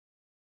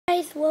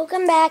Guys,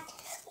 welcome back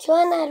to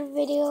another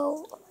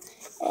video,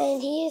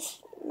 and he's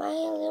my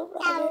little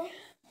brother.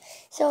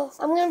 So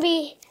I'm gonna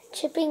be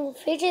chipping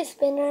fidget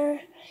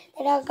spinner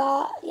that I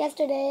got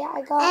yesterday.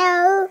 I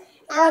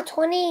got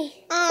 20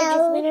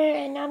 fidget spinner,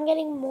 and I'm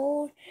getting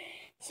more.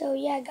 So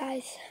yeah,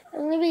 guys,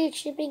 I'm gonna be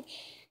chipping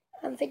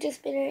fidget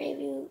spinner. If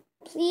you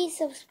please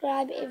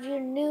subscribe if you're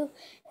new,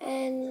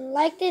 and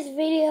like this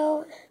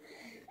video,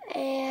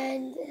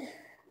 and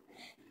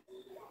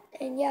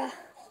yeah,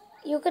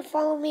 you could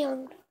follow me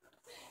on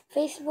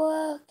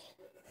Facebook,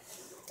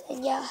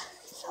 and yeah,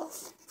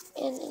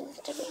 and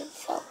Instagram.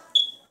 So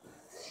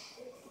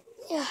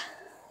yeah,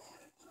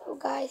 so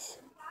guys,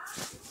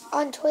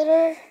 on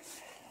Twitter,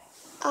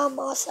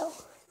 also.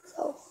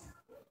 So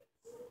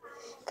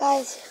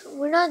guys,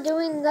 we're not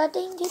doing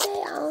nothing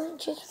today. I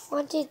just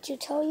wanted to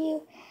tell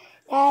you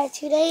that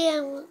today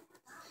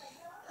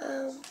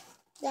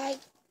I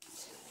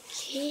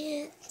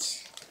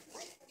can't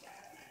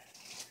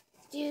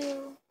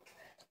do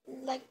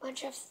like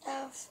bunch of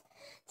stuff.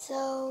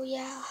 So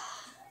yeah,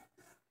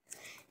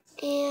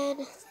 and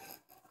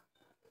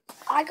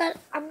I'm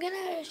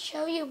gonna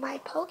show you my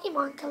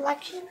Pokemon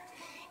collection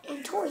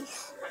and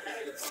toys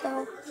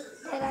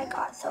that I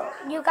got. So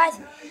you guys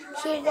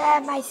hear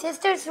that my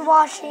sister's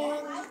washing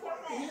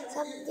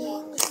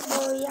something.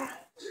 So yeah,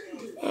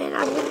 and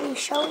I'm gonna be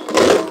showing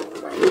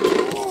you my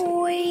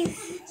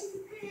toys.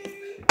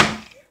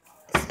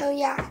 So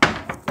yeah,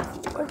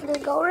 we're gonna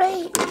go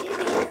right in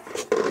here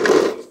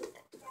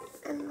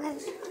and then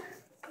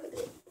put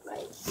it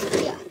right. So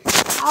yeah,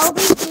 I'll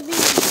be giving you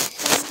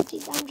 70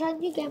 cents. I'm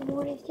trying to get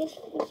more. It's just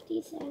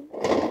 50 cents.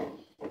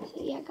 So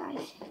yeah,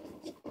 guys,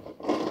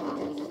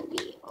 I'm gonna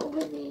be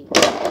opening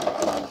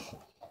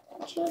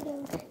these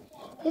children.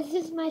 This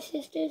is my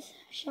sister's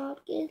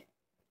shotgun.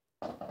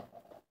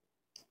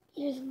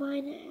 Here's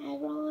mine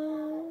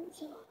Agron.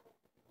 So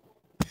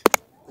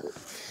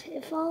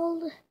if all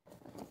the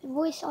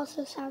voice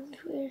also sounds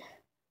weird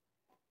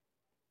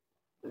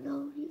for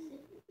no reason.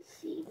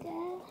 See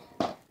that?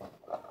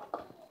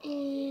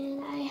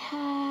 And I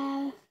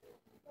have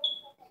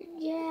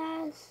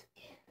Jazz.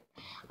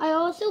 I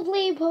also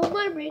play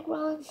Pokemon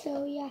Breakground,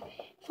 so yeah,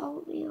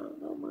 follow me on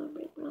Pokemon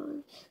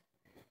Breakground.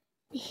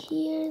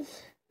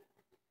 Here's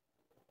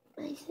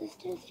my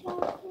sister's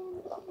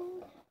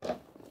shotgun.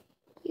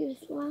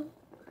 Here's one.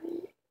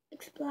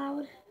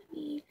 Explode.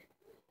 And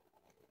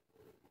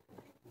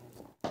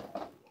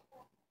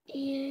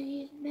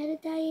here's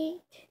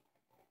Meditite.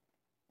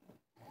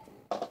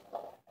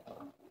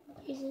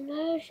 Here's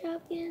another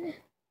shotgun.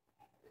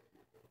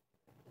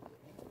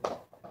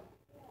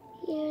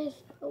 Here's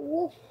a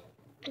wolf.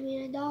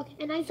 A dog.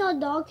 And I saw a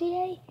dog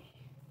today,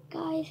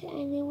 guys,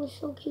 and it was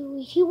so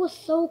cute. He was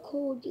so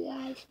cold, you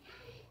guys.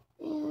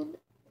 And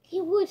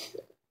he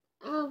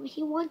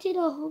wanted a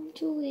home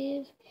to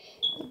live,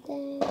 but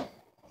then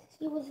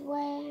he was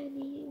wet and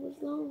he was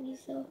lonely,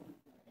 so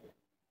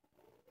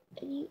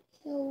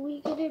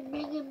we couldn't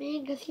bring him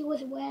in because he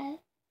was wet.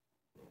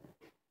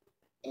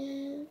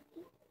 And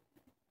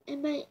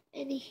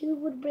he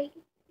would break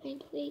my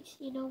plates,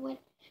 what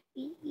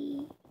we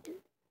eat.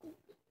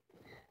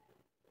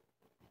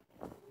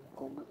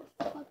 Oh my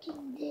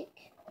fucking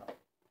dick.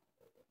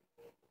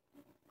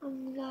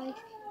 Guys,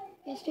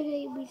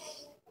 yesterday we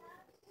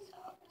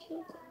saw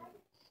children,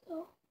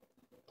 so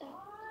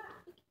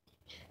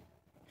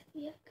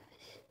yeah,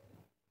 guys.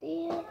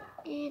 There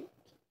and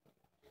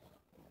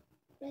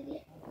right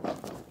there.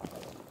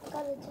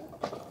 Got a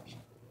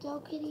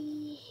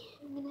Dokity.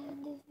 I'm gonna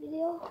end this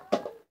video.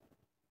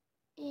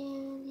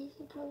 And here's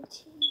a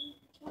protein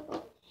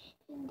chocolate.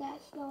 And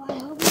that's all. I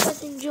hope you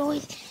guys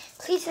enjoyed.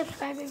 Please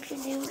subscribe if you're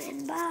new,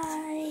 and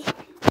bye.